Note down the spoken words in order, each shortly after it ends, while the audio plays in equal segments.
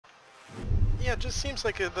Yeah, it just seems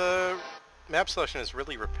like the map selection is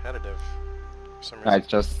really repetitive for some reason.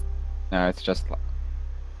 It's just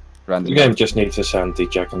random. The game just needs a sanity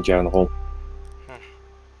check in general.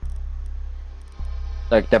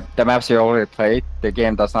 Like the maps you already played, the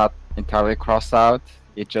game does not entirely cross out.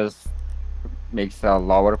 It just makes a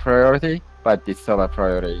lower priority, but it's still a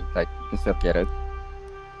priority. Like you can still get it.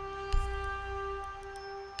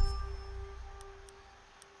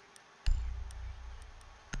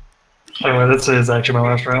 Anyway, this is actually my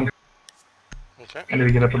last round. Okay. I need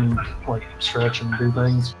to get up and like stretch and do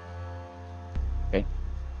things. Okay.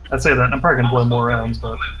 I'd say that I'm probably gonna play more rounds,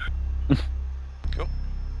 but Cool.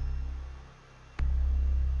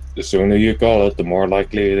 The sooner you call it, the more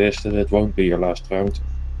likely it is that it won't be your last round.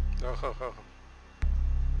 Oh, ho, ho.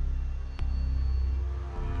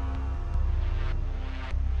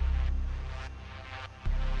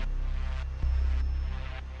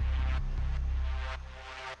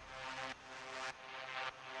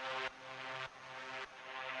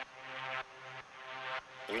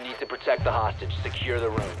 We need to protect the hostage. Secure the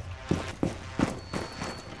room.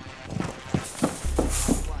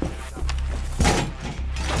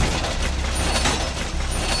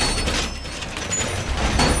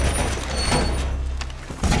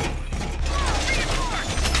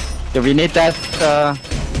 Do we need that? Is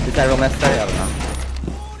that real necessary? I don't know.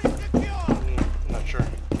 Not sure.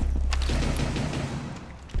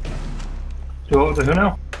 to who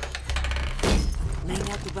now? Laying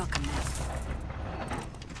out the welcome mat.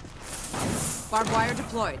 Barbed wire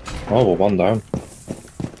deployed. Oh, well, one down.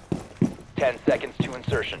 10 seconds to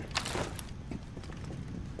insertion.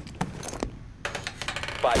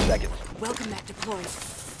 5 seconds. Welcome mat deployed.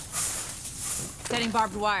 Setting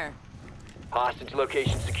barbed wire. Hostage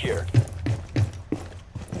location secure.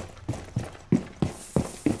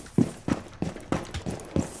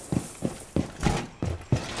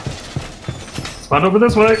 Spawn over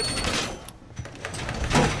this way.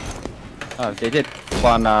 Oh, they did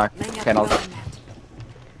one Laying out panel. the welcome mat.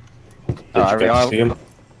 Did you get to see him?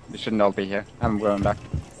 They shouldn't all be here. I'm going back.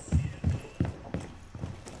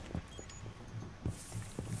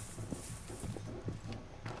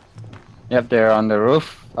 Yep, they're on the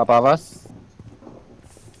roof above us.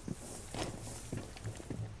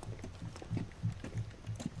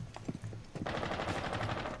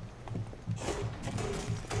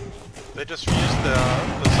 They just used the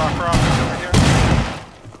soccer office over here.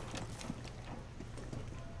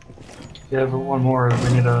 Yeah, but one more. We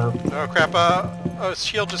need a. Oh crap! Oh,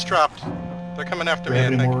 shield just dropped. They're coming after Do we me.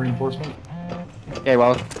 have I any think. more reinforcement? Okay,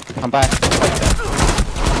 well, come back.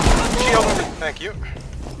 Shield. Thank you.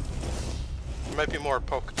 There might be more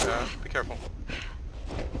poke. Be careful.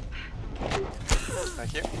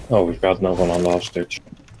 Thank you. Oh, we've got another one on last stage.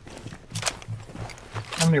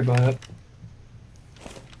 I'm nearby it.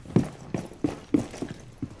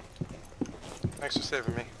 Thanks for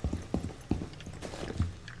saving me.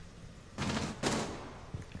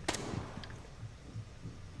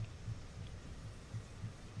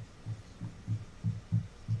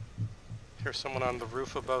 Here's someone on the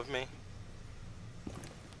roof above me.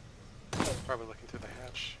 Probably looking through the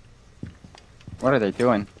hatch. What are they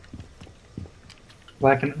doing?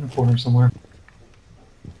 Whacking it in the corner somewhere.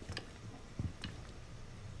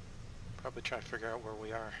 Probably trying to figure out where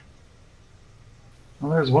we are.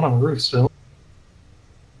 Well, there's one on the roof still.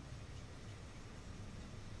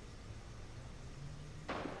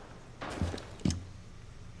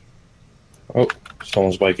 Oh,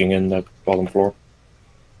 someone's biking in the bottom floor.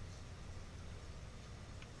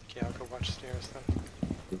 Okay, I'll go watch stairs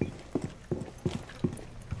then.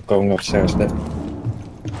 Going upstairs then.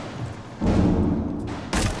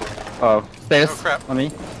 Oh, stairs Oh, crap. on me.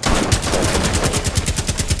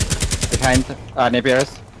 Behind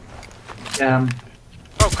Napiers. Yeah.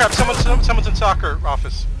 Oh crap! Someone's in soccer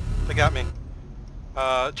office. They got me.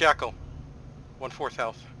 Jackal. 1/4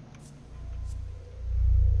 health.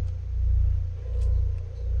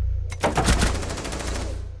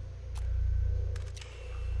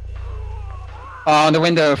 On the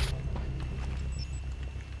window.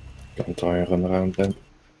 Can try and run around then.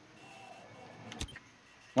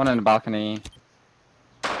 One on the balcony.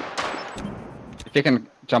 If you can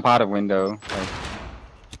jump out of window.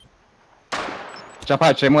 Like... Jump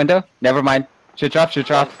out gym window? Never mind. Should drop.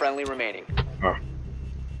 One friendly remaining. Ah.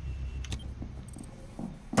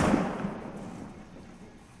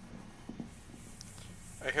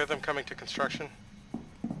 I hear them coming to construction.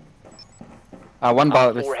 One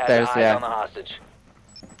ball Op 4 has stairs, eyes yeah. on the hostage.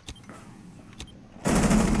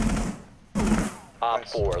 Op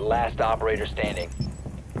Nice. 4, last operator standing.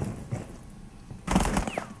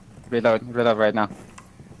 Reload right now.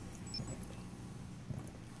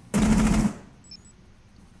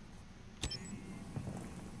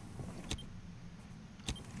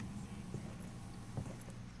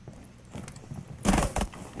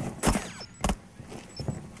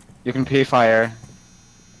 You can pre-fire.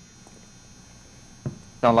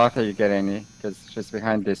 Don't likely you get any, because she's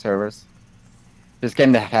behind the servers. Just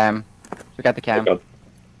getting the cam. She got the cam. God.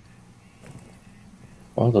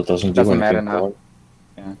 Well, that doesn't do Doesn't matter anything now. for it.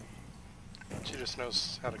 Yeah. She just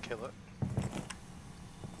knows how to kill it.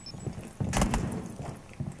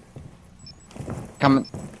 Come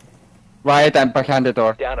right and behind the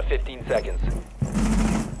door. Down to 15 seconds.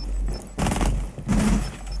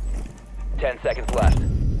 10 seconds left.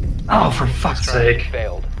 Oh, for fuck's sake.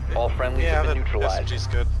 Failed. All friendlies Yeah, have that been neutralized. SMG's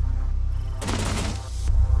good.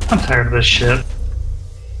 I'm tired of this shit.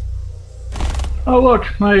 Oh look,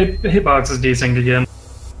 my hitbox is desync again.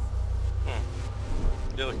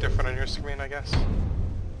 You look different on your screen, I guess.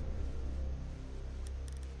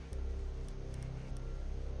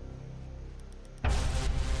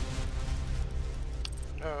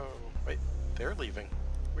 No, wait, they're leaving.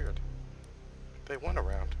 Weird. They won a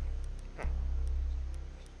round. Huh.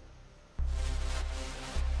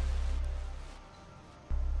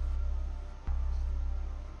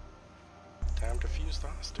 Time to fuse the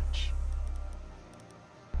hostage.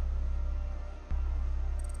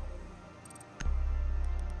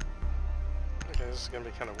 Okay, this is gonna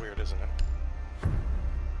be kind of weird, isn't it?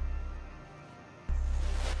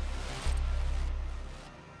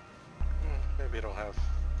 Maybe it'll have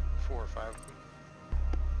 4 or 5 of them.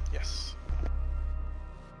 Yes.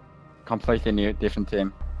 Completely new, different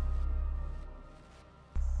team.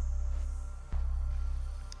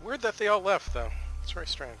 Weird that they all left, though. It's very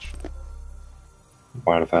strange.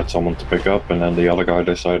 Might have had someone to pick up, and then the other guy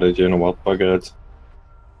decided, you know what, bugger it.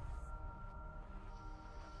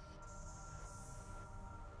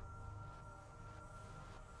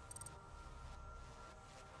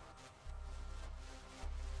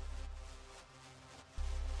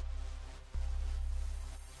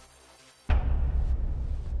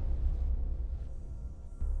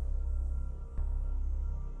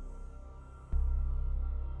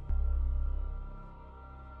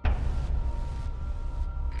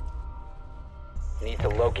 Need to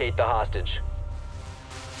locate the hostage.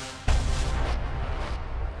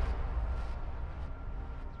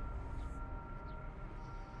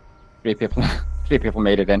 Three people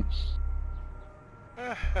made it in.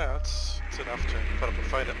 Yeah, it's enough to put up a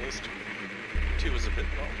fight at least. 2 is a bit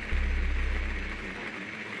low.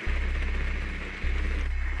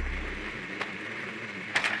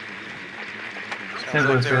 Can't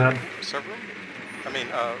believe that. Server room? I mean,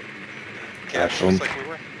 Cash cash, room. just like we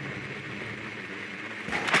were.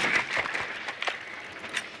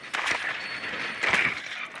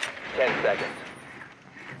 Seconds.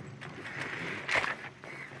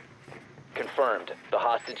 Confirmed. The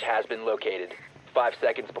hostage has been located. 5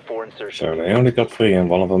 seconds before insertion. So they only got 3 and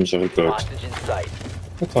one of them's a recruit. Hostage in sight.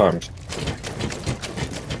 Good times.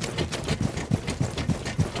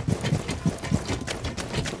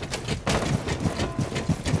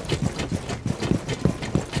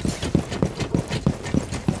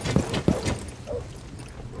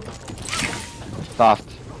 Soft.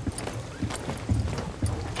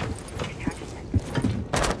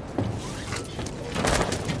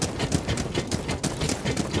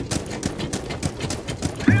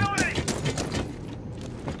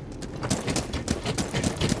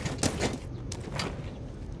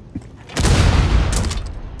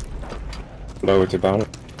 Lower to banner.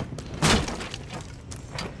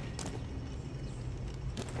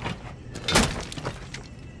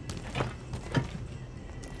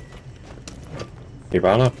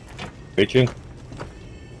 Ivana, reaching.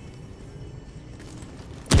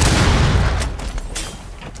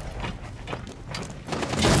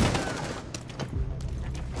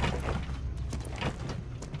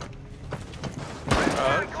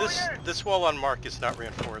 This wall on Mark is not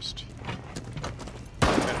reinforced.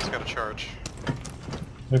 And it's got a charge.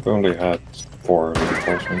 They've only had 4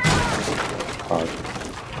 reinforcements. 5.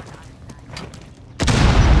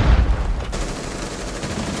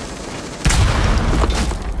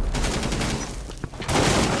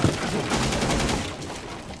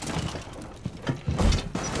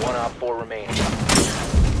 One op 4 remaining.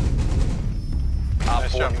 Op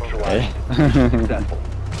Nice 4 job, neutralized. Okay. Successful.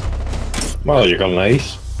 Well, you got an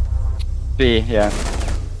ace. 3, yeah.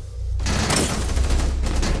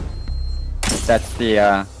 That's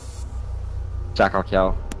the Jackal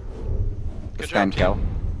kill. The Good scan job, kill. team.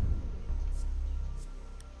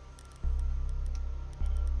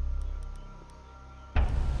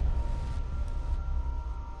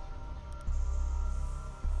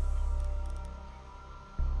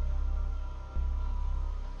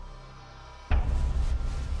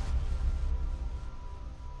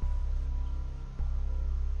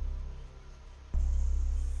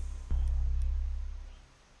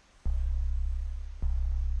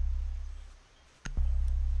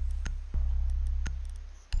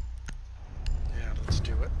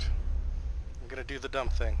 gonna do the dumb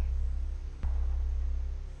thing.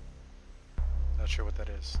 Not sure what that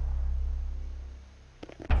is.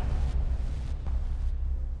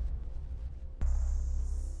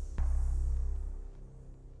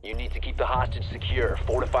 You need to keep the hostage secure.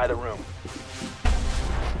 Fortify the room.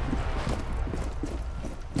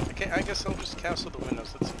 Okay, I guess I'll just cancel the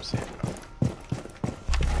windows. That seems safe enough.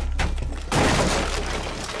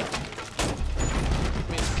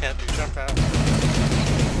 Means you can't do jump out.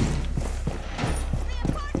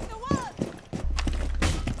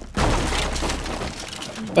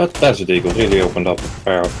 That's a deagle. Really opens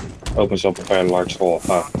up a very large hole of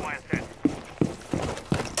fire.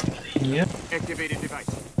 Yep. Activated device.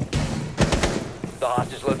 The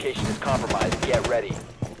hostage location is compromised. Get ready.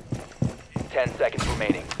 10 seconds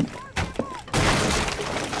remaining.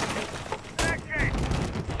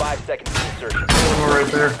 5 seconds to insertion. One more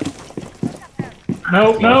right there.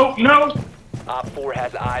 No, no, no! Op 4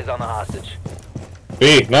 has eyes on the hostage.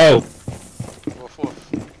 B, no! Woof woof.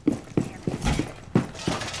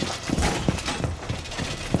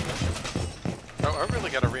 Oh, I really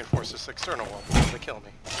gotta reinforce this external wall before they kill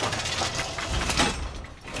me.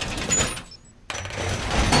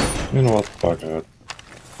 You know what? Fuck it.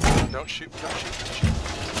 Don't shoot, don't shoot, don't shoot.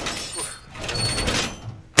 Oof.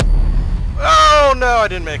 Oh no, I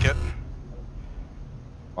didn't make it.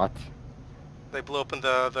 What? They blew open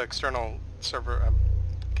the external server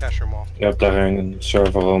cache room wall. Je hebt daar een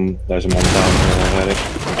server room, deze man down already.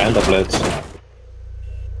 En de blitz.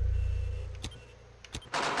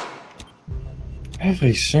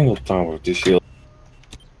 Every single tower to shield.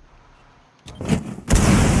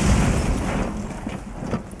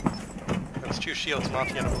 That's 2 shields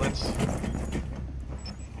mounting on a blitz.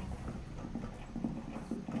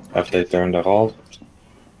 Have they turned their all?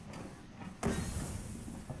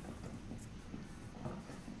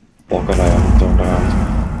 Look at that, turned around.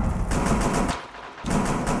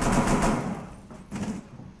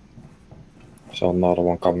 So another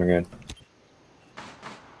one coming in.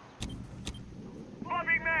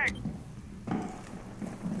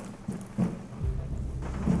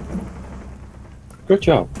 Good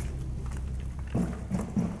job.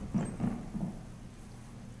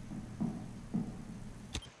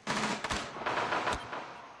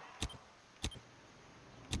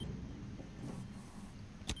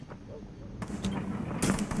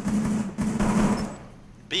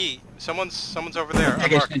 B, someone's over there.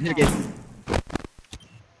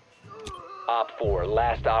 Op 4,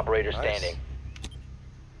 last operator Nice. standing.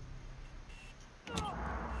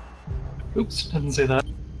 Oops, didn't say that.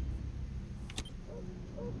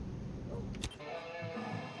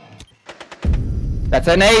 That's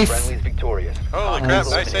an ace! Friendly's victorious. Holy crap,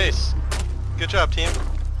 Nice. nice ace. Good job, team.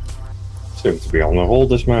 Seems to be on a roll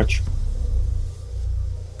this match.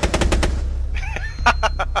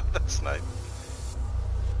 That's nice.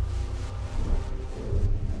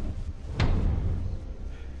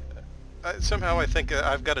 Somehow I think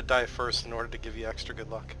I've got to die first in order to give you extra good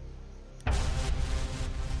luck.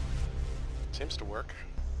 Seems to work.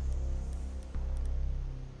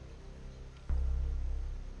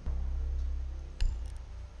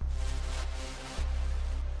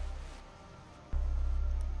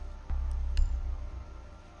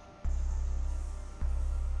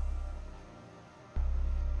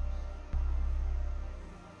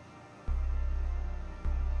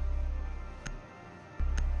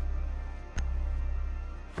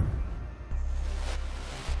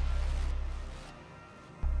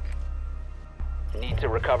 Need to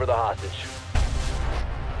recover the hostage.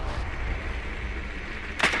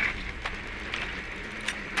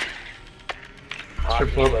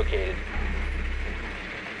 Hostage floor. located.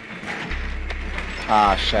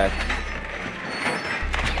 Ah, shit.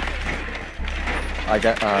 I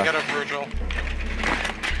got a Virgil.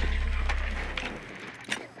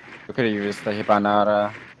 we could have used the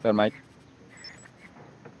Hibana thermite.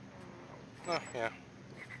 Oh, yeah.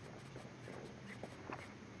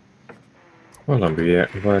 Well, dan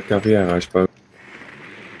ben Caviera, I suppose.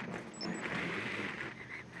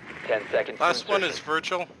 10 seconds. to Last one is insertion.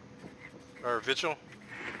 Virgil. Or Vigil.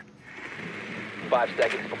 5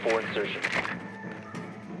 seconds before insertion.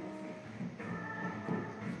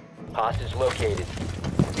 Hostage located.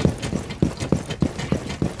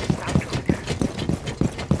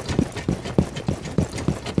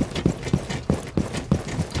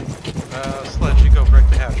 Sledge, you go break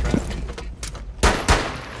the hatch, right?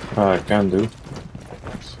 I can do.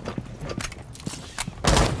 Thanks.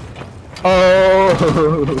 Oh!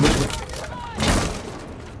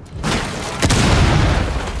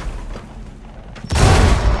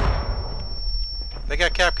 They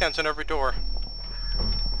got capcans on every door.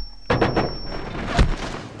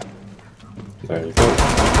 There you go.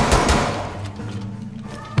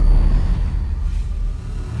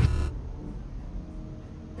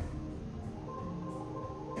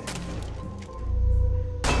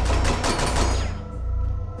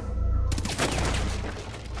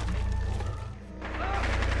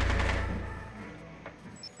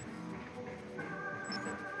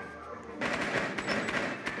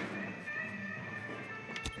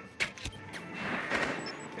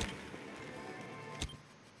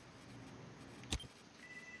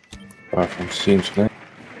 Apart from seems clean.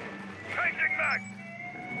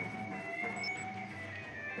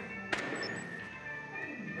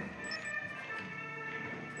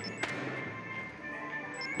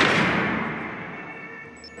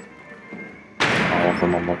 All of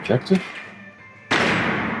them on objective.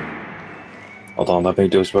 Wat dan? Dat ben je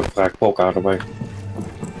dus wel vrij elkaar erbij.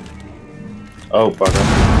 Oh, bugger.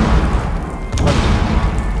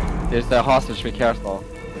 There's the hostage, be careful.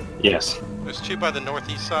 Yes. There's two by the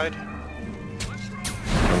northeast side.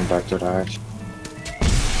 Going back to the house.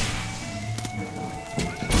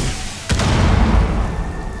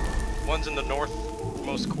 One's in the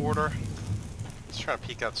northmost quarter. Let's try to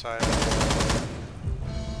peek outside.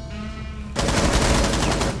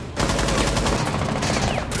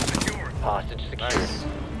 Hostage secured. Nice.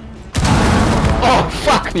 Oh,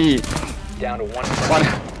 fuck me! Down to one One. friendly.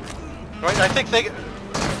 Right, I think they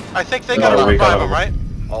No, gotta we revive gotta- him, right?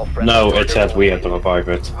 All friendly. No, it said we had to revive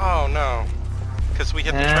it. Oh no. Because we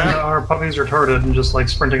hit the And trap? our puppy's retarded and just like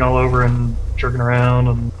sprinting all over and jerking around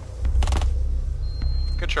and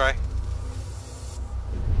Good try.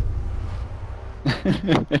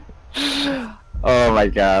 Oh my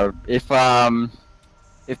god. If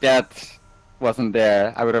that wasn't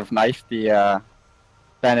there, I would have knifed the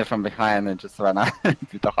bandit from behind and just ran out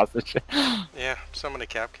with the hostage. Yeah, so many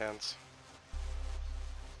cap cans.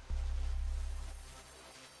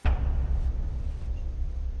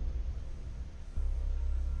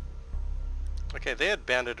 Okay, they had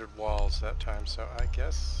bandited walls that time, so I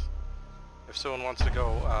guess if someone wants to go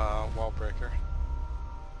wall breaker,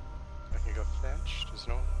 I can go thatch. Does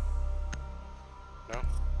no? No?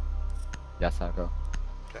 Yes, I'll go.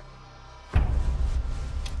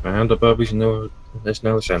 And the puppy's there's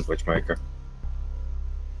no sandwich maker.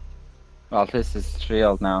 Well, this is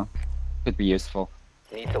shield now. Could be useful.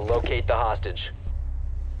 Need to locate the hostage.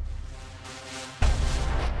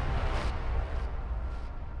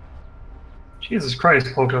 Jesus Christ,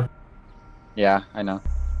 Polka. Yeah, I know.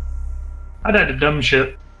 I did dumb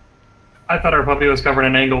shit. I thought our puppy was covering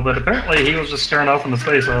an angle, but apparently he was just staring off in the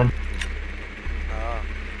space zone.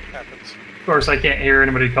 Happens. Of course, I can't hear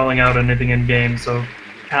anybody calling out anything in game, so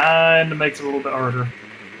kinda makes it a little bit harder.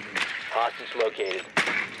 Hostage located.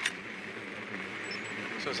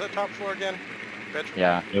 So is that top floor again? Bedroom?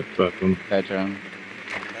 Yeah, Yep, bedroom. bedroom.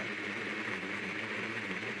 Okay.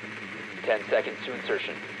 10 seconds to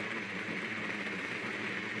insertion.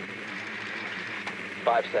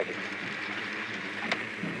 5 seconds.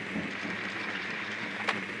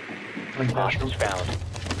 Hostage found.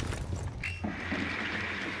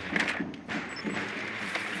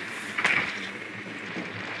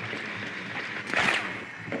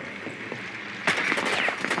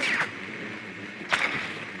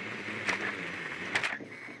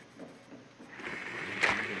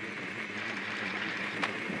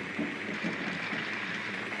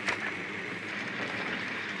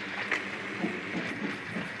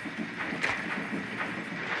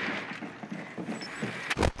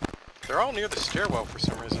 They're all near the stairwell for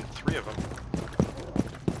some reason. 3 of them.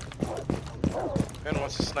 Ben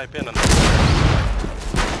wants to snipe in on them.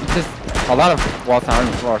 Just a lot of walls are on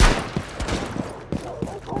the floor.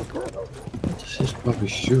 What is this puppy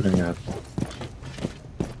shooting at?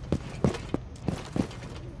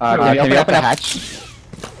 Can you open the hatch?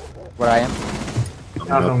 Where I am?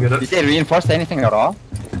 I don't get Did it. they reinforce anything at all?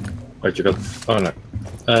 What you got? Oh no.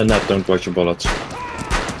 Net, don't watch your bullets.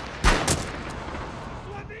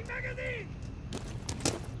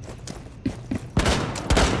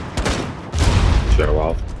 Show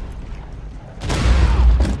off.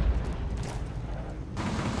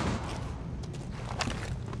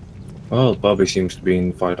 Well, Bobby seems to be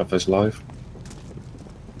in the fight of his life.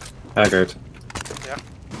 Haggard. Yeah.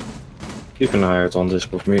 Keep an eye out on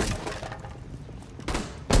this with me. What's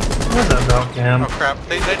that about, Cam? Oh crap.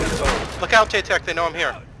 They look out, Tay-Tech, they know I'm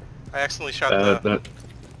here. I accidentally shot the...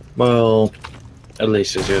 Well, at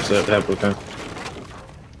least it's just a replica.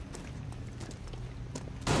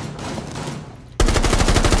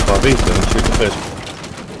 Bobby, don't shoot the fish.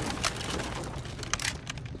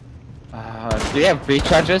 Do you have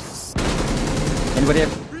recharges? Anybody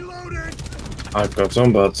have? I've got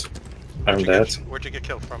some, but I'm dead. Where'd you get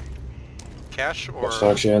killed from? cash or?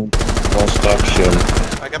 Construction. Construction.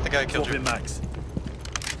 I got the guy who killed you. Max.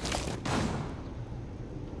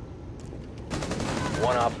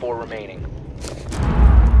 One op 4 remaining.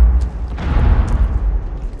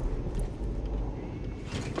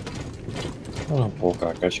 Oh, poor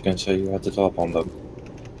guy, I guess you can say you had the top on them.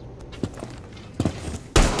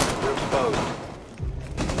 You're exposed.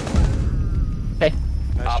 Hey.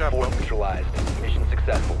 Nice Op job, 4 Poke. neutralized. Mission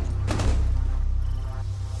successful.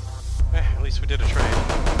 At least we did a trade.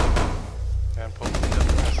 And Poke did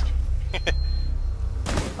the rest.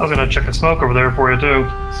 I was gonna check a smoke over there for you too.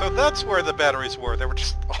 So that's where the batteries were. They were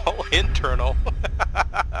just all internal.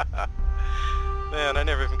 Man, I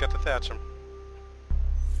never even got to thatch them.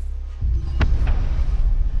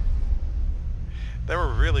 They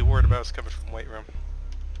were really worried about us coming from weight room.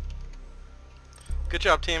 Good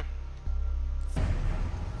job, team.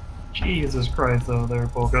 Jesus Christ, though, there,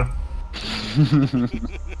 Polka.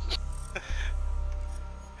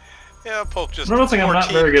 Yeah, Polk just. I'm noticing I'm not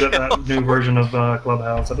 14 very good at that kills. new version of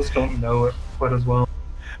Clubhouse. I just don't know it quite as well.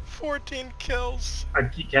 14 kills. I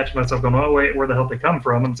keep catching myself going, oh wait, where the hell did they come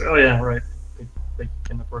from? And say, oh yeah, right. They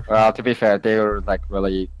came up work. Well, to be fair, they were like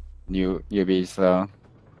really newbies. So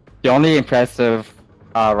the only impressive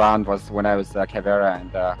round was when I was Caveira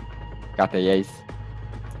and got the ace.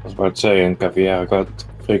 I was about to say, and Caviar got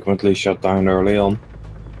frequently shut down early on.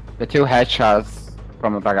 The 2 headshots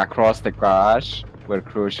from like across the garage were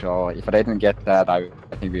crucial. If I didn't get that, I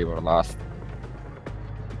think we were lost.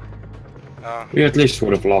 We at least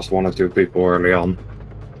would have lost 1 or 2 people early on.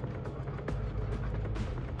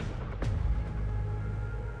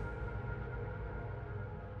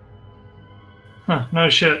 Huh, no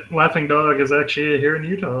shit. Laughing Dog is actually here in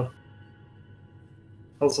Utah.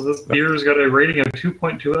 Also, this beer's got a rating of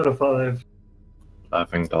 2.2 out of 5.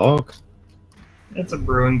 Laughing Dog? It's a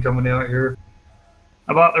brewing company out here.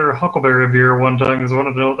 I bought their Huckleberry beer one time because I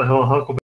wanted to know what the hell a Huckleberry